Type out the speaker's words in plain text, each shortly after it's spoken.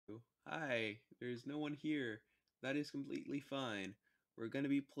Hi, there's no one here. That is completely fine. We're gonna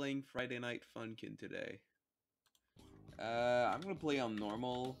be playing Friday Night Funkin today. I'm gonna play on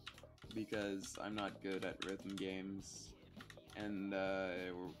normal because I'm not good at rhythm games, and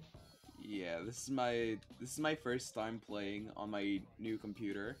yeah, this is my first time playing on my new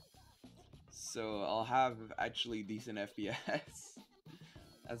computer, so I'll have actually decent FPS.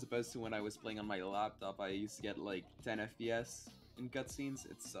 As opposed to when I was playing on my laptop, I used to get like 10 FPS in cutscenes.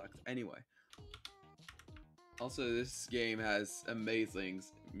 It sucked. Anyway. Also, this game has amazing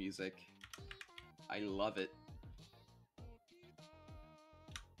music. I love it.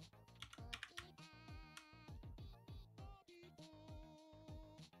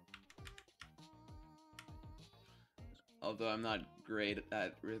 Although I'm not great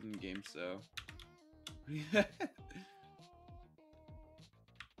at rhythm games, so...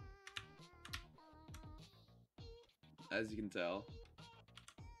 As you can tell.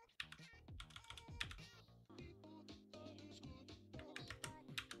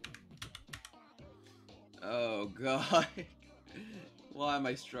 Oh god. Why am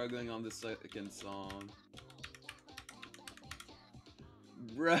I struggling on the second song?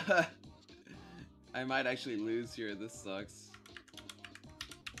 Bruh. I might actually lose here, this sucks.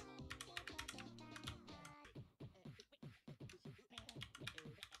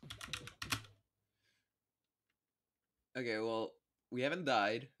 Okay, well, we haven't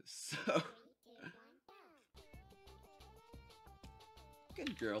died, so...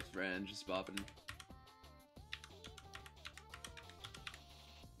 Good girlfriend, just bopping.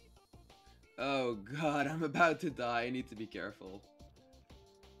 Oh god, I'm about to die, I need to be careful.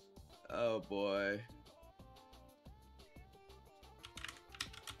 Oh boy.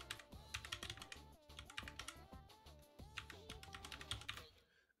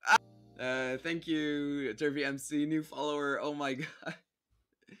 Thank you, Turvy MC, new follower, oh my god.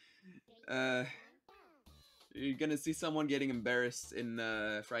 Uh, you're gonna see someone getting embarrassed in,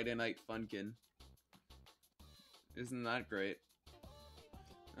 Friday Night Funkin. Isn't that great?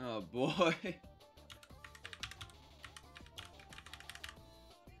 Oh boy.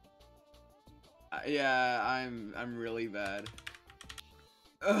 Yeah, I'm really bad.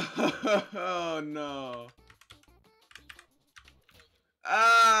 Oh no.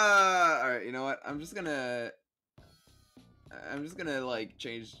 Ah! Alright, you know what? I'm just gonna like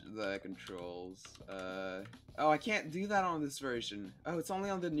change the controls. Oh, I can't do that on this version. Oh, it's only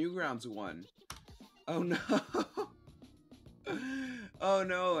on the Newgrounds one. Oh no. Oh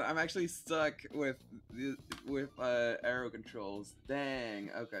no, I'm actually stuck with arrow controls.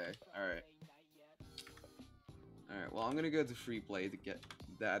 Dang. Okay. All right. All right. Well, I'm gonna go to free play to get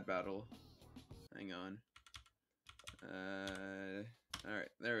that battle. Hang on. All right.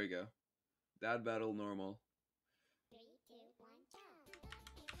 There we go. That battle normal.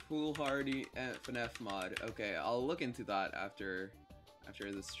 Foolhardy and FNF mod. Okay, I'll look into that after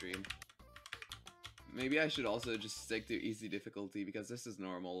the stream. Maybe I should also just stick to easy difficulty because this is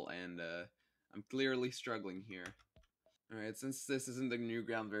normal and I'm clearly struggling here. Alright, since this isn't the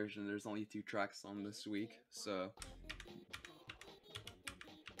Newground version, there's only 2 tracks on this week, so...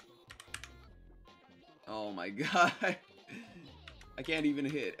 Oh my god! I can't even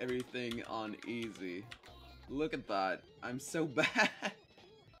hit everything on easy. Look at that. I'm so bad!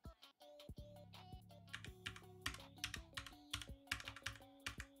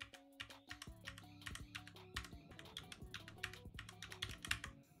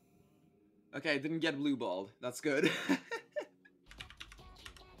 Okay, I didn't get blue balled. That's good.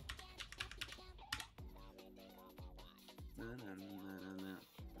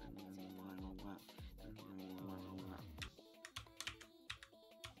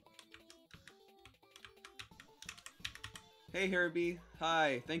 Hey Herbie,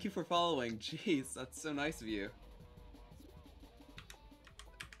 hi, thank you for following. Jeez, that's so nice of you.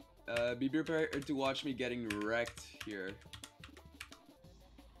 Be prepared to watch me getting wrecked here.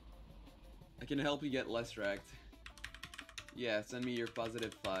 I can help you get less wrecked. Yeah, send me your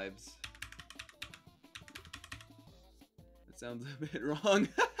positive vibes. That sounds a bit wrong.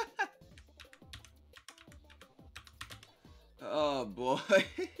 Oh boy.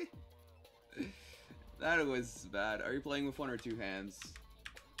 That was bad. Are you playing with 1 or 2 hands?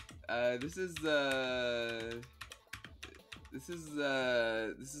 This is the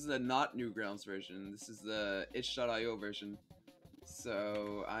not Newgrounds version. This is the itch.io version.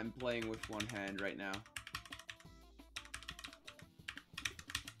 So I'm playing with 1 hand right now.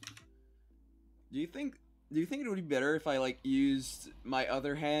 Do you think it would be better if I like used my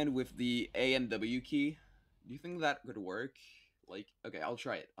other hand with the A and W key? Do you think that could work? Like, okay, I'll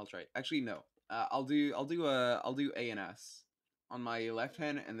try it. Actually, no. I'll do A and S on my left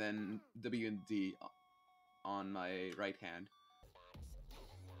hand, and then W and D on my right hand.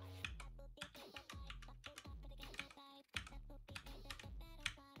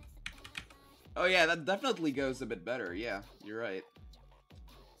 Oh yeah, that definitely goes a bit better. Yeah, you're right.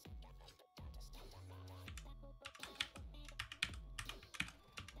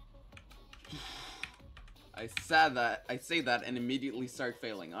 I say that and immediately start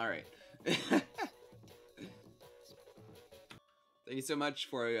failing. Alright. Thank you so much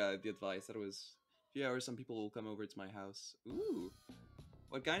for the advice. That was a few hours. Some people will come over to my house. Ooh.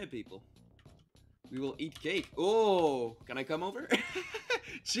 What kind of people? We will eat cake. Oh, can I come over?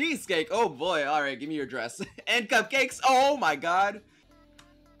 Cheesecake. Oh boy. Alright, give me your address. And cupcakes. Oh my god.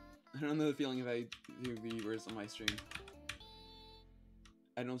 I don't know the feeling if I do viewers on my stream.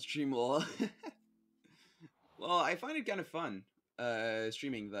 I don't stream well. Well, I find it kind of fun.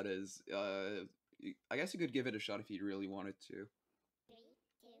 Streaming, that is. I guess you could give it a shot if you really wanted to.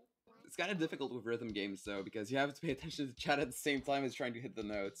 It's kind of difficult with rhythm games, though, because you have to pay attention to chat at the same time as trying to hit the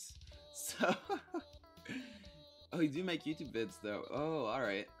notes. So... Oh, you do make YouTube vids, though. Oh,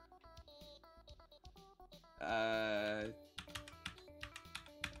 alright.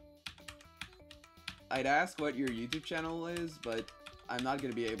 I'd ask what your YouTube channel is, but I'm not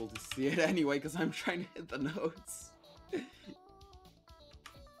gonna be able to see it anyway, because I'm trying to hit the notes.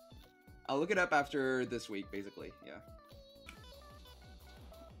 I'll look it up after this week, basically, yeah.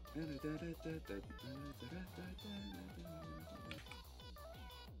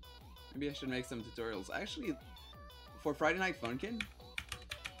 Maybe I should make some tutorials. Actually, for Friday Night Funkin',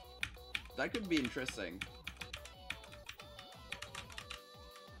 that could be interesting.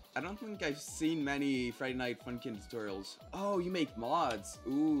 I don't think I've seen many Friday Night Funkin' tutorials. Oh, you make mods.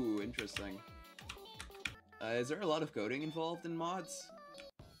 Ooh, interesting. Is there a lot of coding involved in mods?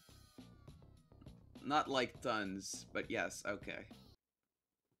 Not like tons, but yes, okay.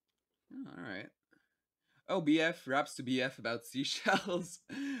 Oh, alright. Oh, BF raps to BF about seashells.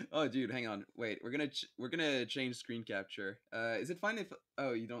 Oh, dude, hang on. Wait, we're gonna change screen capture. Is it fine if...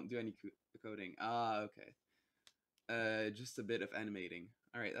 Oh, you don't do any coding. Ah, okay. Just a bit of animating.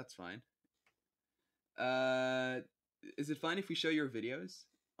 Alright, that's fine. Is it fine if we show your videos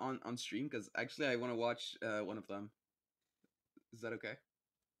on stream? Because actually I want to watch one of them. Is that okay?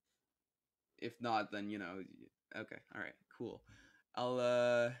 If not, then, you know... Okay, alright, cool.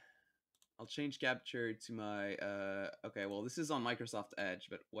 I'll change capture to my, okay, well, this is on Microsoft Edge,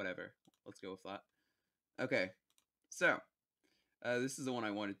 but whatever. Let's go with that. Okay, so, this is the one I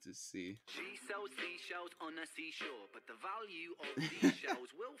wanted to see. She sells seashells on a seashore, but the value of these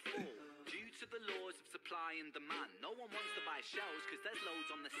shells will fall due to the laws of supply and demand. No one wants to buy shells because there's loads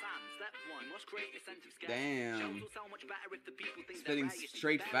on the sand. Step one, must create a sense of scarcity. Damn. Shells will sell much better if the people think spitting they're rare.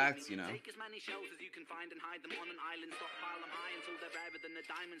 Straight facts, you know. Take as many shells as you can find and hide them on an island. Stockpile them high until they're rarer than the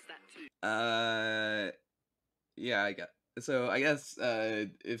diamond. Step two. Yeah, so I guess,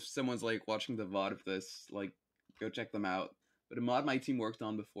 if someone's, like, watching the VOD of this, like, go check them out. But a mod my team worked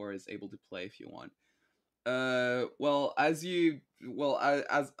on before is able to play if you want. Well, as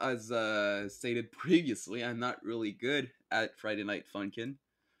stated previously, I'm not really good at Friday Night Funkin'.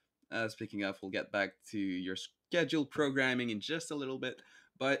 Speaking of, we'll get back to your scheduled programming in just a little bit.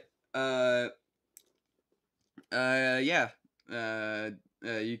 But, yeah.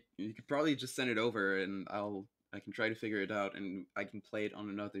 You could probably just send it over and I can try to figure it out and I can play it on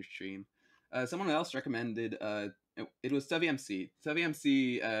another stream. Someone else recommended, it was TubbyMC.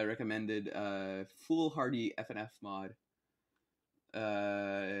 TubbyMC recommended Foolhardy FNF mod.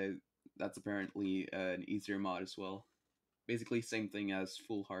 That's apparently an easier mod as well. Basically same thing as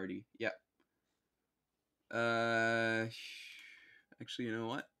Foolhardy. Yeah. Actually, you know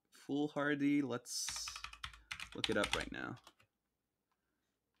what? Foolhardy, let's look it up right now.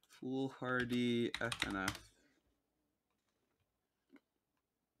 Foolhardy FNF.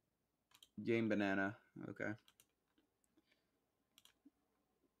 Game Banana. Okay.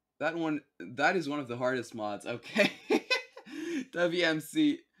 That is one of the hardest mods. Okay.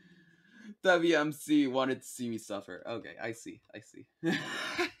 WMC wanted to see me suffer. Okay, I see.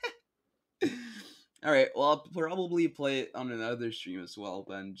 Alright, well, I'll probably play it on another stream as well,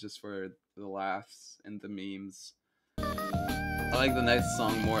 then, just for the laughs and the memes. I like the next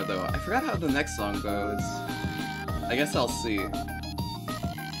song more, though. I forgot how the next song goes. I guess I'll see.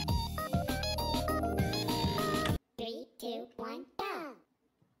 3, 2, 1, go!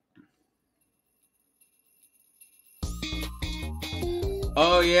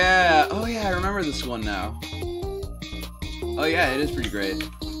 Oh yeah, I remember this one now. Oh yeah, it is pretty great.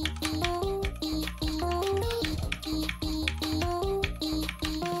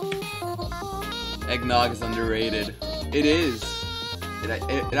 Eggnog is underrated. It is.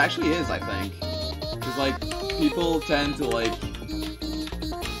 It actually is, I think. Because, like, people tend to, like,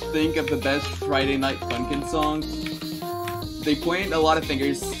 think of the best Friday Night Funkin' songs. They point a lot of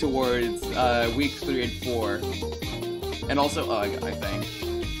fingers towards weeks 3 and 4. And also UGG, I think.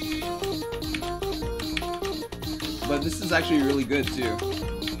 But this is actually really good, too.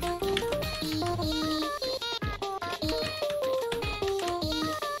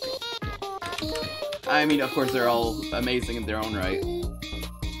 I mean, of course, they're all amazing in their own right.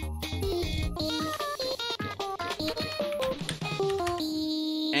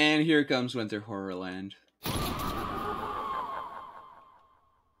 And here comes Winter Horrorland.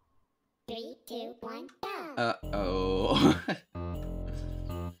 3, 2, 1, go! Uh-oh.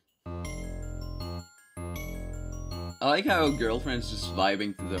 I like how Girlfriend's just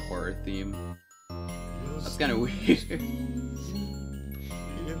vibing to the horror theme. That's kind of weird.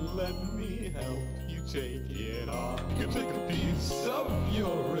 Let me help you take it off. You take a piece of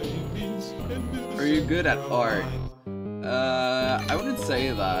your rabies and do the Are you same good at for art? mine. I wouldn't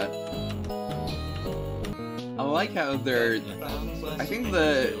say that. I like how they're... I think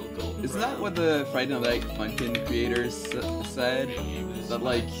isn't that what the Friday Night Funkin' creators said? That,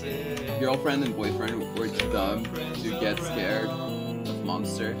 like, girlfriend and boyfriend were too dumb to get scared of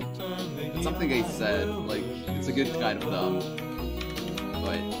monster. It's something they said, like, it's a good kind of dumb.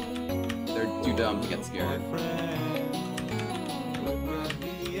 But they're too dumb to get scared.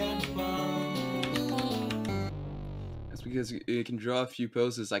 That's because you can draw a few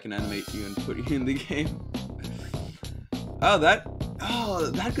poses, I can animate you and put you in the game. Oh, that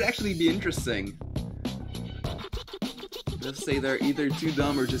could actually be interesting. Let's say they're either too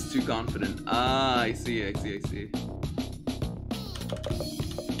dumb or just too confident. Ah, I see. Yeah,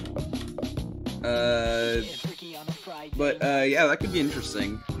 that could be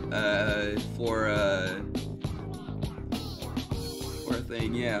interesting. For a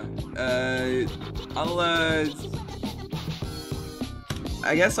thing, yeah.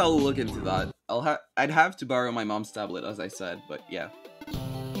 I guess I'll look into that. I'd have to borrow my mom's tablet, as I said, but yeah.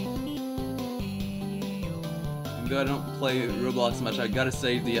 Though I don't play Roblox much, I gotta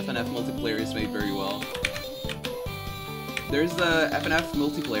say the FNF multiplayer is made very well. There's the FNF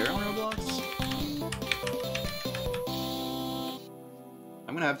multiplayer on Roblox?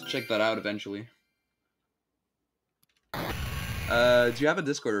 I'm gonna have to check that out eventually. Do you have a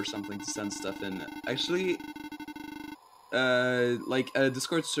Discord or something to send stuff in? Actually, like a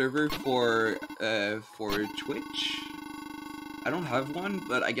Discord server for Twitch? I don't have one,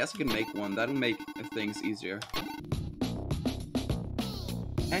 but I guess I can make one. That'll make things easier.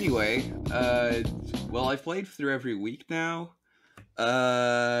 Anyway, well, I've played through every week now.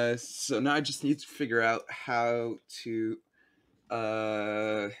 So now I just need to figure out how to,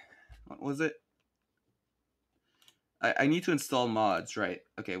 what was it? I need to install mods, right?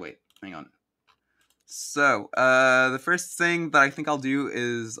 Okay, wait, hang on. So, the first thing that I think I'll do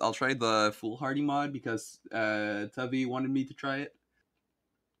is I'll try the Foolhardy mod because Tubby wanted me to try it.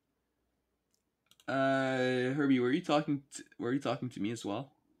 Herbie, were you talking to me as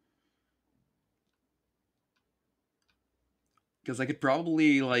well? Because I could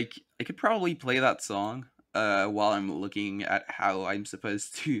probably play that song while I'm looking at how I'm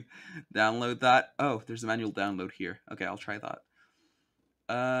supposed to download that. Oh, there's a manual download here. Okay, I'll try that.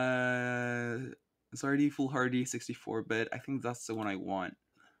 It's already Foolhardy 64-bit. I think that's the one I want.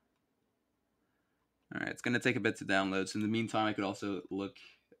 Alright, it's gonna take a bit to download, so in the meantime I could also look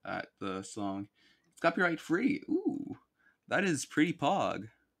at the song. It's copyright free. Ooh, that is pretty pog.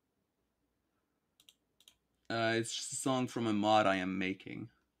 It's just a song from a mod I am making.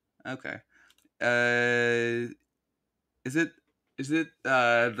 Okay. Is it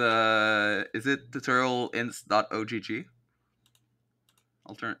tutorialinst.ogg?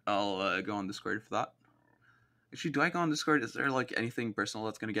 I'll go on Discord for that. Actually, do I go on Discord? Is there like anything personal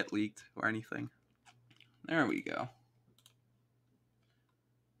that's gonna get leaked or anything? There we go.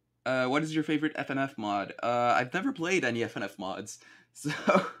 What is your favorite FNF mod? I've never played any FNF mods, so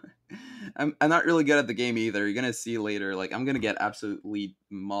I'm not really good at the game either. You're gonna see later. Like I'm gonna get absolutely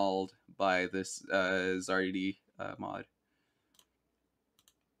mauled by this Zardy mod.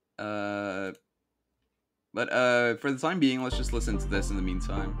 But for the time being, let's just listen to this in the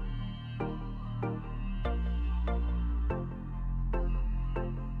meantime.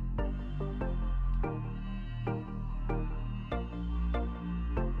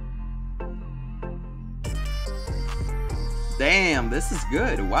 Damn, this is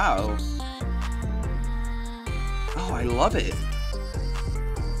good. Wow. Oh, I love it.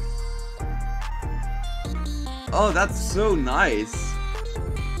 Oh, that's so nice.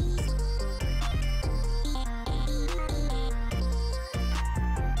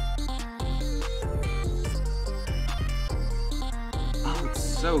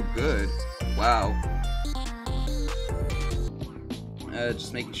 so good. Wow.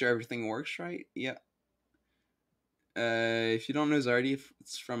 Just making sure everything works right. Yeah. If you don't know Zardy,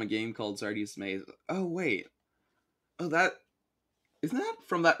 it's from a game called Zardy's Maze. Oh wait. Oh, that isn't that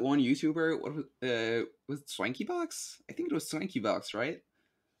from that one YouTuber? What was it Swanky Box? I think it was Swanky Box, right?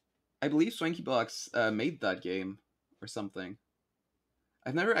 I believe Swanky Box made that game or something.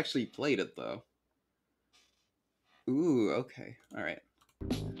 I've never actually played it though. Ooh, okay, all right.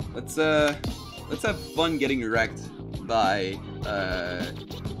 Let's have fun getting wrecked by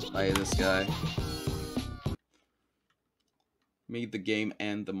this guy. Made the game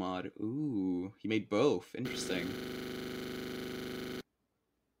and the mod. Ooh, he made both. Interesting.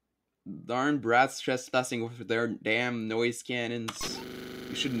 Darn brats trespassing with their damn noise cannons.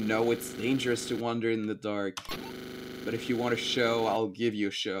 You should know it's dangerous to wander in the dark. But if you want a show, I'll give you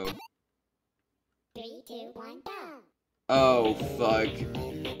a show. 3, 2, 1, go! Oh, fuck.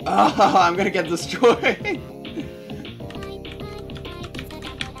 Oh, I'm gonna get destroyed.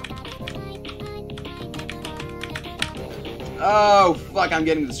 Oh, fuck, I'm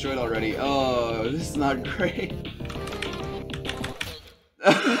getting destroyed already. Oh, this is not great.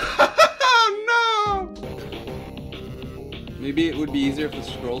 Oh, no! Maybe it would be easier if the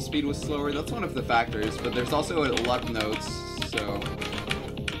scroll speed was slower. That's one of the factors, but there's also a luck notes, so...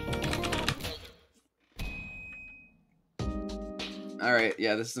 Alright,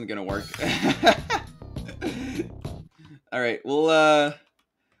 yeah, this isn't gonna work. Alright, we'll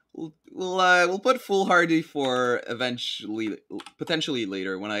put foolhardy for eventually, potentially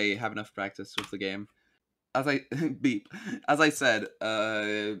later, when I have enough practice with the game. As I as I said,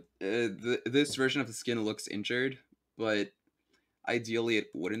 this version of the skin looks injured, but ideally it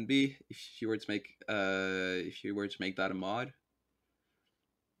wouldn't be if you were to make that a mod.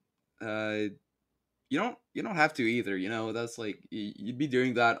 You don't have to either, you know. That's like, you'd be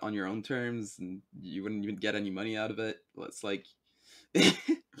doing that on your own terms, and you wouldn't even get any money out of it. It's like,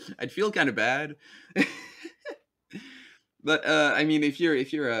 I'd feel kind of bad. But I mean, if you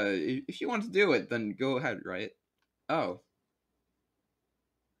want to do it, then go ahead, right? Oh.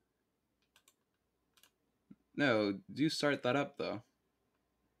 No, do start that up though.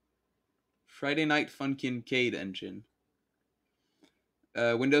 Friday Night Funkin Cade engine.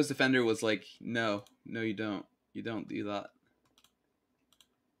 Windows Defender was like, no, you don't do that.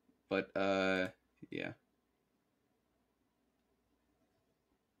 But yeah.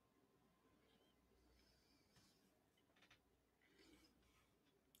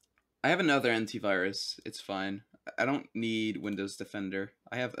 I have another antivirus. It's fine. I don't need Windows Defender.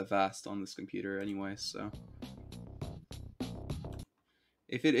 I have Avast on this computer anyway, so.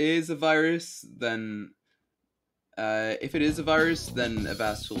 If it is a virus, then Avast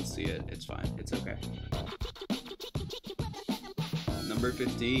will see it. It's fine. It's okay. Number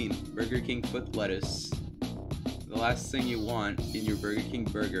 15, Burger King foot lettuce. The last thing you want in your Burger King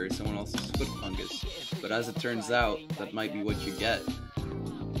burger is someone else's foot fungus. But as it turns out, that might be what you get.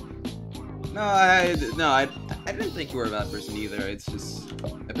 No, I didn't think you were a bad person either. It's just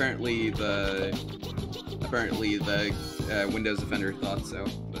apparently the Windows Defender thought so,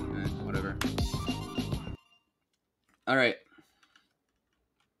 but whatever. All right.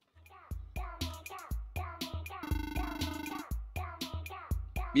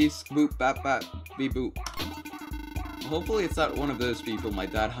 Beep boop bap bap beep boop. Hopefully it's not one of those people my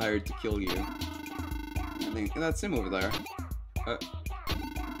dad hired to kill you. I think that's him over there.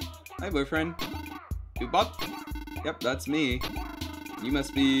 Hi, boyfriend. Boop bop. Yep, that's me. You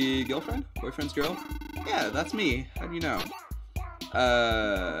must be girlfriend? Boyfriend's girl? Yeah, that's me. How do you know?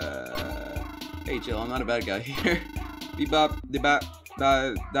 Hey, chill. I'm not a bad guy here. Beep bop. The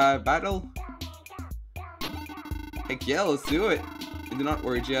battle. Heck yeah, let's do it. And do not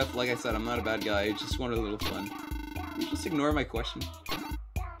worry, Jeff. Like I said, I'm not a bad guy. I just wanted a little fun. You just ignore my question.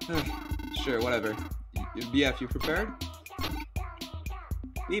 Sure, whatever. BF, you prepared?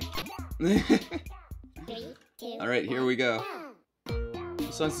 Beep. Alright, here we go.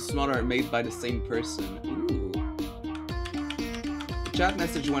 The songs and Smart are made by the same person. Ooh. The chat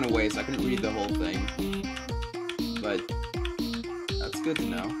message went away, so I couldn't read the whole thing. But that's good to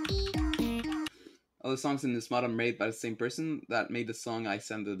know. All the songs in this mod are made by the same person that made the song I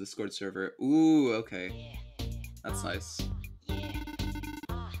sent to the Discord server. Ooh, okay. That's nice.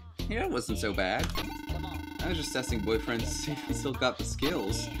 Yeah, it wasn't so bad. I was just testing boyfriends to see if he still got the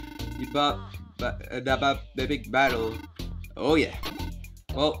skills. You bop, the big battle. Oh yeah.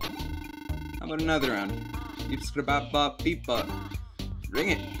 Well, how about another round? Beep scrabop bop beep bop. Ring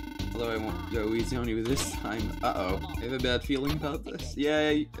it. Although I won't go easy on you this time. Uh-oh. I have a bad feeling about this.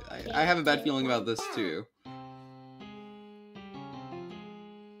 Yeah, I have a bad feeling about this too.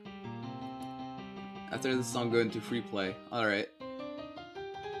 After this song, go into free play. Alright.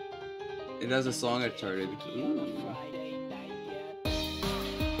 It has a song I charted. Ooh.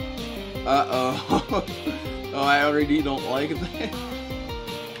 Uh-oh. Oh, I already don't like that.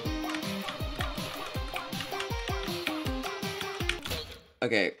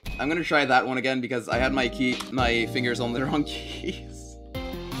 Okay, I'm gonna try that one again because I had my fingers on the wrong keys.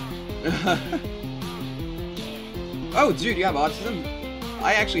 Oh, dude, you have autism?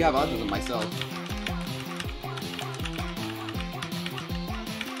 I actually have autism myself.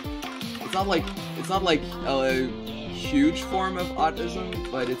 It's not like a huge form of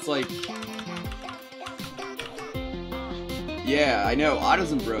autism, but it's like, yeah, I know,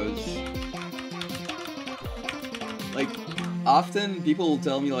 autism bros. Like, often people will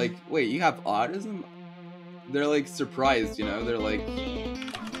tell me like, wait, you have autism? They're like surprised, you know? They're like,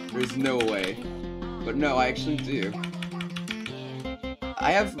 there's no way. But no, I actually do.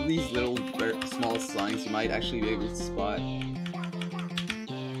 I have these little small signs you might actually be able to spot.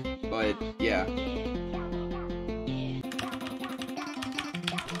 But yeah.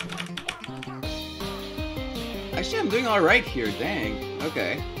 Actually, I'm doing alright here, dang.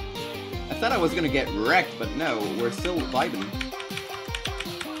 Okay. I thought I was gonna get wrecked, but no, we're still vibing.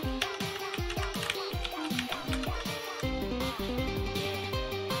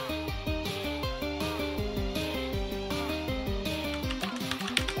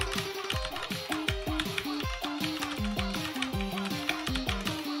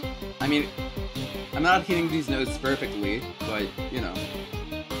 I mean, I'm not hitting these notes perfectly, but, you know.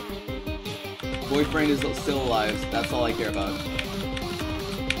 Boyfriend is still alive, that's all I care about.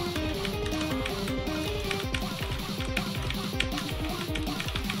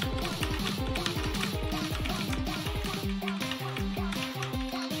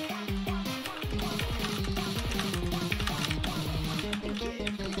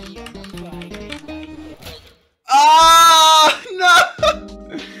 Ah, no!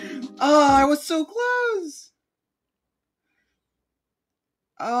 Oh, I was so close!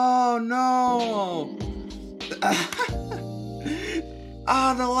 Oh, no!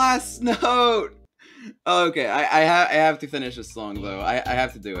 Ah, the last note! Okay, I have to finish this song, though. I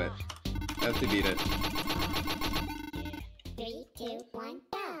have to do it. I have to beat it. 3, 2, 1,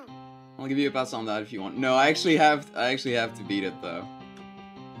 go! I'll give you a pass on that if you want. No, I actually have to beat it, though.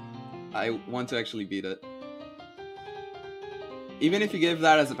 I want to actually beat it. Even if you give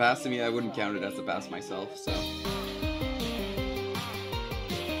that as a pass to me, I wouldn't count it as a pass myself, so.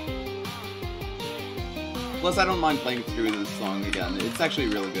 Plus, I don't mind playing through this song again. It's actually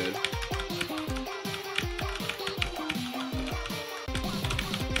really good.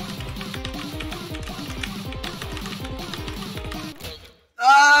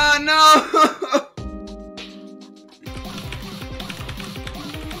 Ah, no!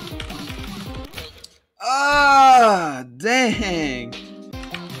 Ah, dang!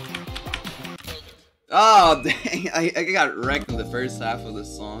 Oh, dang! I got wrecked in the first half of the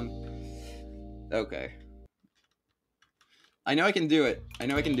song. Okay. I know I can do it. I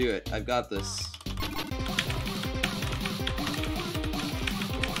know I can do it. I've got this.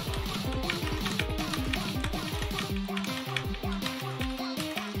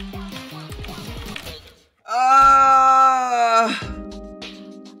 Ah!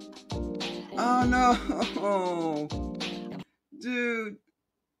 Oh no! Dude!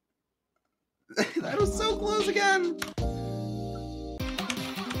 That was so close again!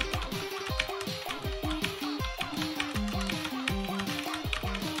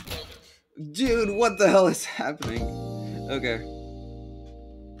 Dude, what the hell is happening? Okay.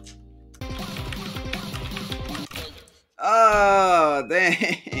 Oh,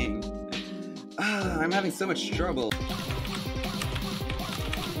 dang! Ah, I'm having so much trouble.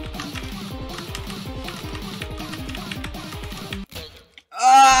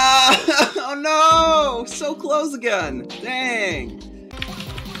 Ah! Oh no! So close again! Dang!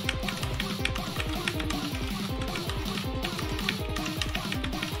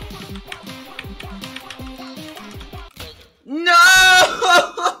 No!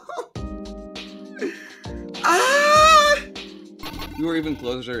 Ah! You were even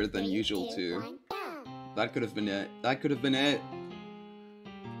closer than usual too. That could have been it. That could have been it.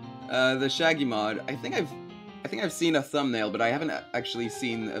 The Shaggy mod. I think I've seen a thumbnail, but I haven't actually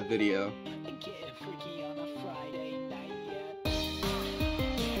seen a video.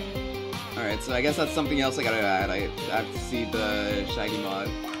 Alright, so I guess that's something else I gotta add. I have to see the Shaggy mod.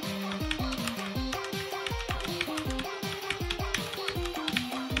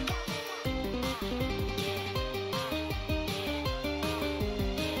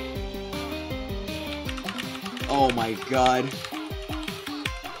 Oh my god.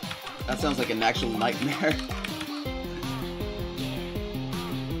 That sounds like an actual nightmare.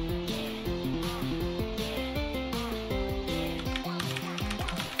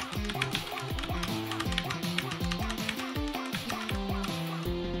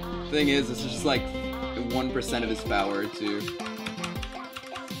 Thing is, it's just like 1% of his power too.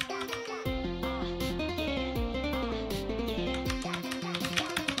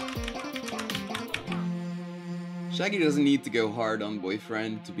 Shaggy doesn't need to go hard on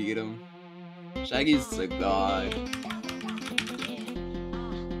Boyfriend to beat him. Shaggy's a god.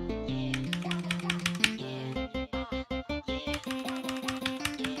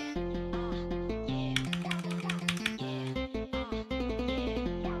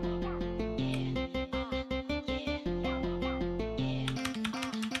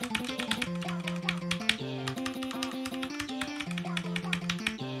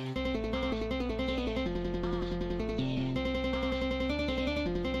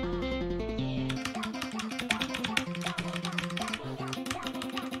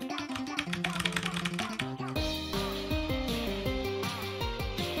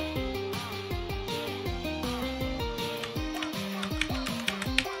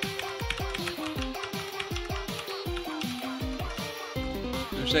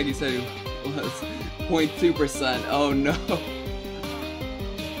 Shaggy said it was 0.2%. Oh no.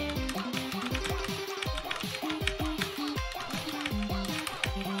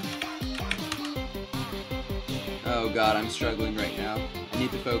 Oh god, I'm struggling right now. I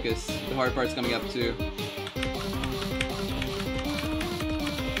need to focus. The hard part's coming up too.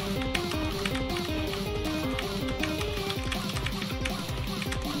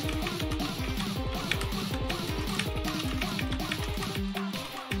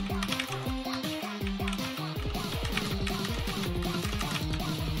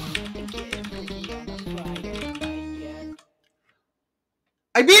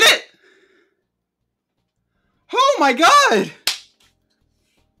 I beat it! Oh my god!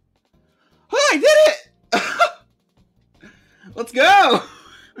 Oh, I did it! Let's go!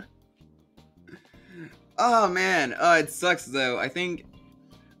 Oh man, it sucks though. I think...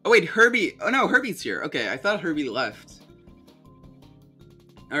 Oh wait, Herbie... Oh no, Herbie's here. Okay, I thought Herbie left.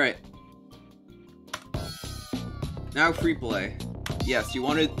 Alright. Now free play. Yes, you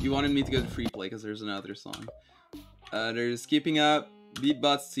wanted me to go to free play because there's another song. There's Keeping Up,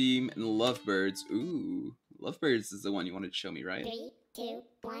 Beatbots Team, and Lovebirds. Ooh, Lovebirds is the one you wanted to show me, right? 3, 2,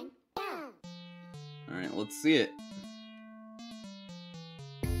 1, go! Alright, let's see it.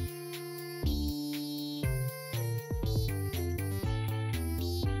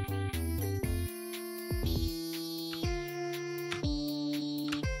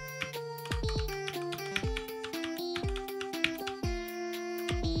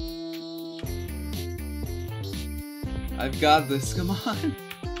 I've got this, come on.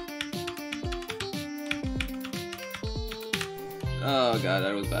 Oh god,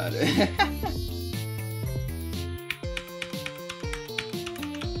 that was bad.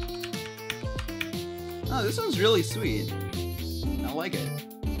 Oh, this one's really sweet. I like it.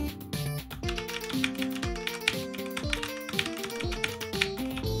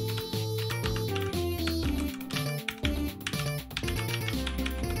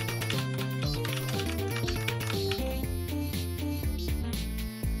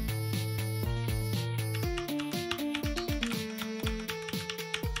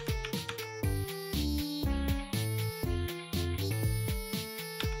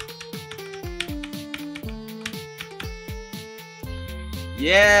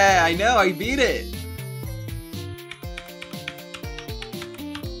 Yeah, I know, I beat it!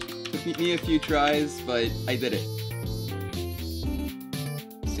 Took me a few tries, but I did it.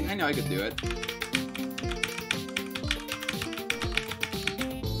 See, I know I could do it.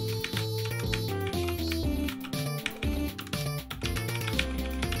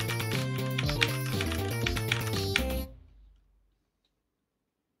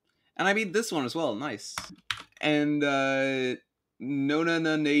 And I beat this one as well, nice. And,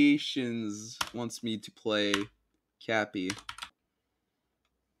 Nona Nations wants me to play Kapi.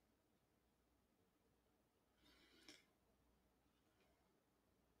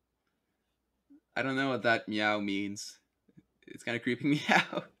 I don't know what that meow means. It's kind of creeping me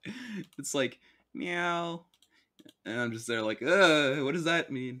out. It's like, meow. And I'm just there like, what does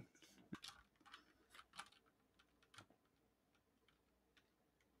that mean?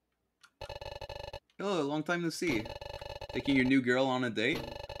 Hello, long time no see. Taking your new girl on a date?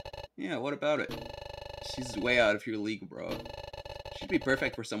 Yeah, what about it? She's way out of your league, bro. She'd be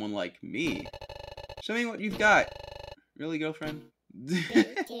perfect for someone like me. Show me what you've got. Really, girlfriend? 3,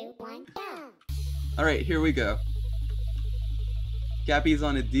 2, 1, go! Alright, here we go. Kapi's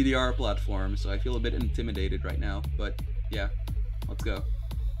on a DDR platform, so I feel a bit intimidated right now, but yeah, let's go.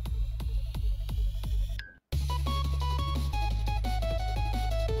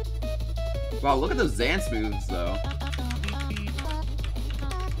 Wow, look at those dance moves, though.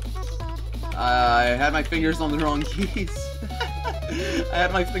 I had my fingers on the wrong keys. I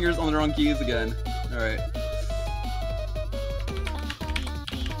had my fingers on the wrong keys again. Alright.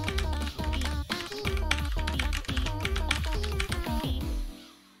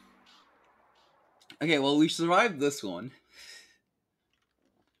 Okay, well, we survived this one.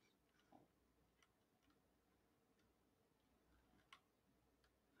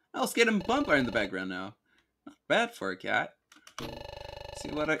 Oh, Skate and Pump are in the background now. Not bad for a cat. See,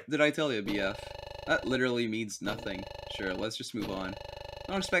 did I tell you, BF? That literally means nothing. Sure, let's just move on.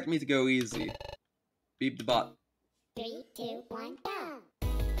 Don't expect me to go easy. Beep the bot. 3, 2, 1, go!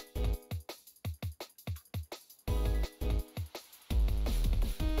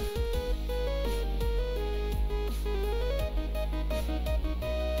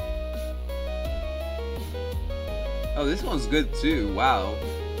 Oh, this one's good too. Wow.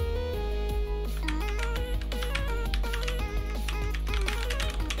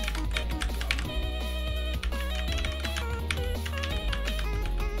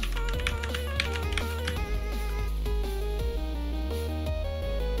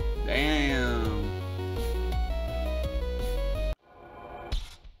 Damn.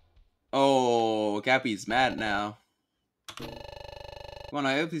 Oh, Kapi's mad now. Come on,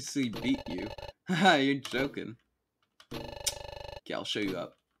 I obviously beat you. Haha, you're joking. Okay, I'll show you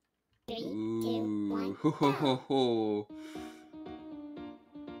up. 3, 2, Ooh, 1, ho ho ho go! ho.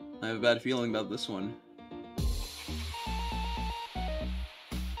 I have a bad feeling about this one.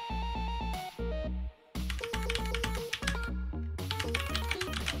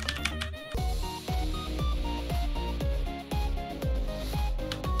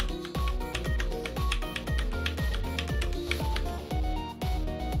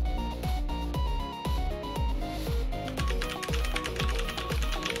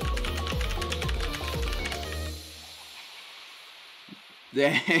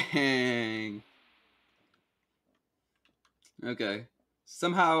 Dang. Okay.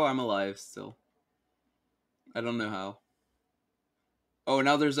 Somehow I'm alive still. I don't know how. Oh,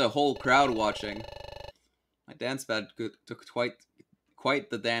 now there's a whole crowd watching. My dance pad took quite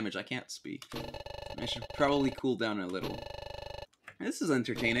the damage. I can't speak. I should probably cool down a little. This is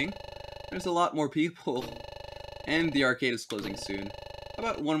entertaining. There's a lot more people. And the arcade is closing soon. How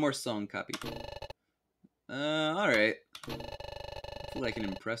about one more song, Kapi? Alright. Hopefully I can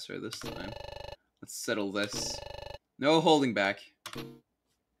impress her this time. Let's settle this. No holding back. 3,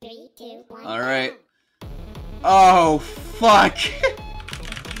 2, 1, Alright. go! Oh, fuck!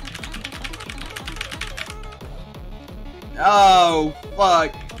 Oh,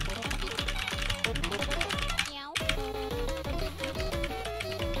 fuck!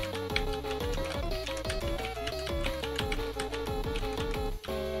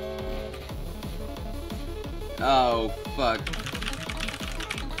 Oh, fuck.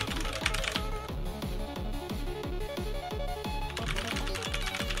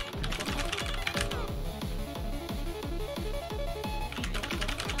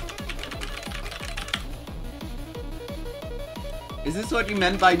 Is this what you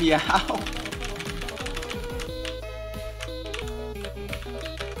meant by meow?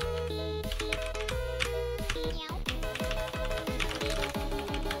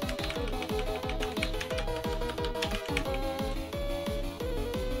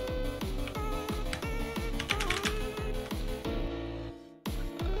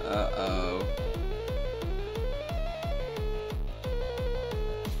 Uh-oh.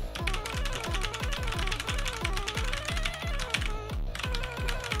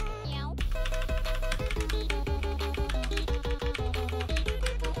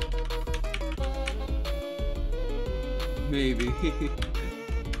 Maybe.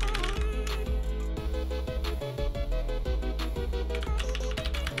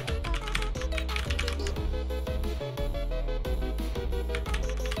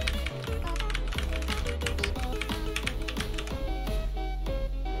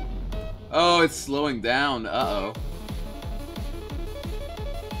 Oh, it's slowing down. Uh-oh.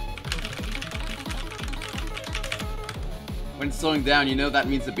 When it's slowing down, you know that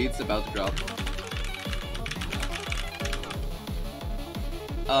means the beat's about to drop.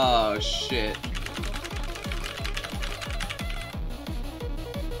 Oh, shit.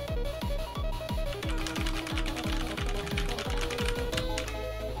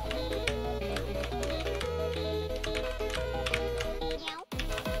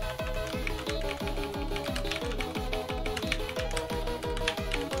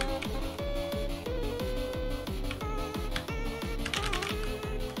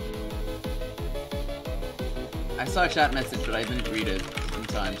 I saw a chat message, but I didn't read it in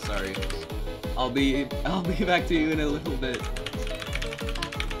time. Sorry. I'll be back to you in a little bit.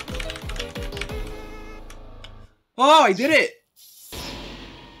 Oh, I did it!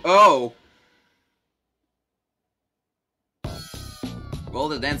 Oh. Well,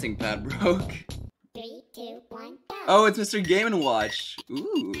 the dancing pad broke. 3, 2, 1, go. Oh, it's Mr. Game & Watch.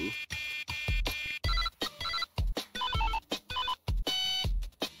 Ooh.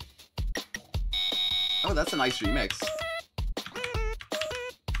 Oh, that's a nice remix.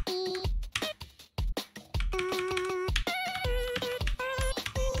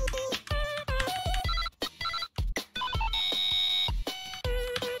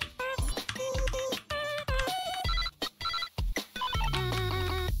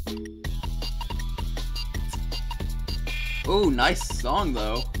 Oh, nice song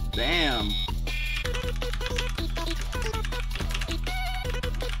though. Damn.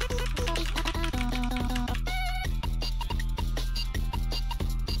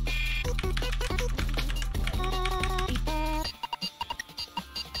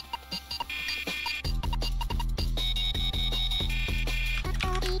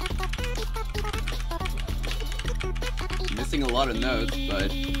 Missing a lot of notes,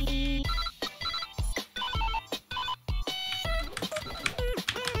 but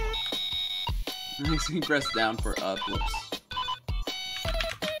makes me press down for up. Whoops.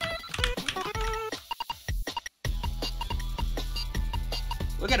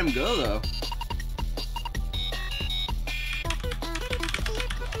 Look at him go though.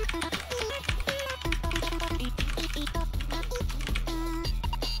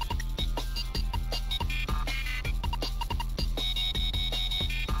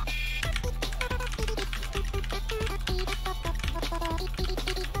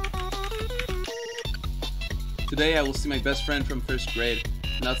 Today I will see my best friend from first grade.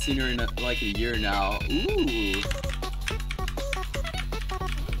 Not seen her in like a year now. Ooh.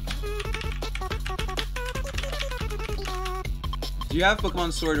 Do you have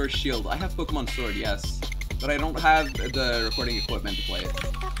Pokemon Sword or Shield? I have Pokemon Sword, yes. But I don't have the recording equipment to play it.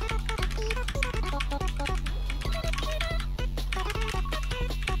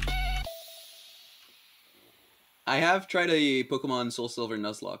 I have tried a Pokemon Soul Silver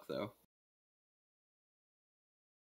Nuzlocke though.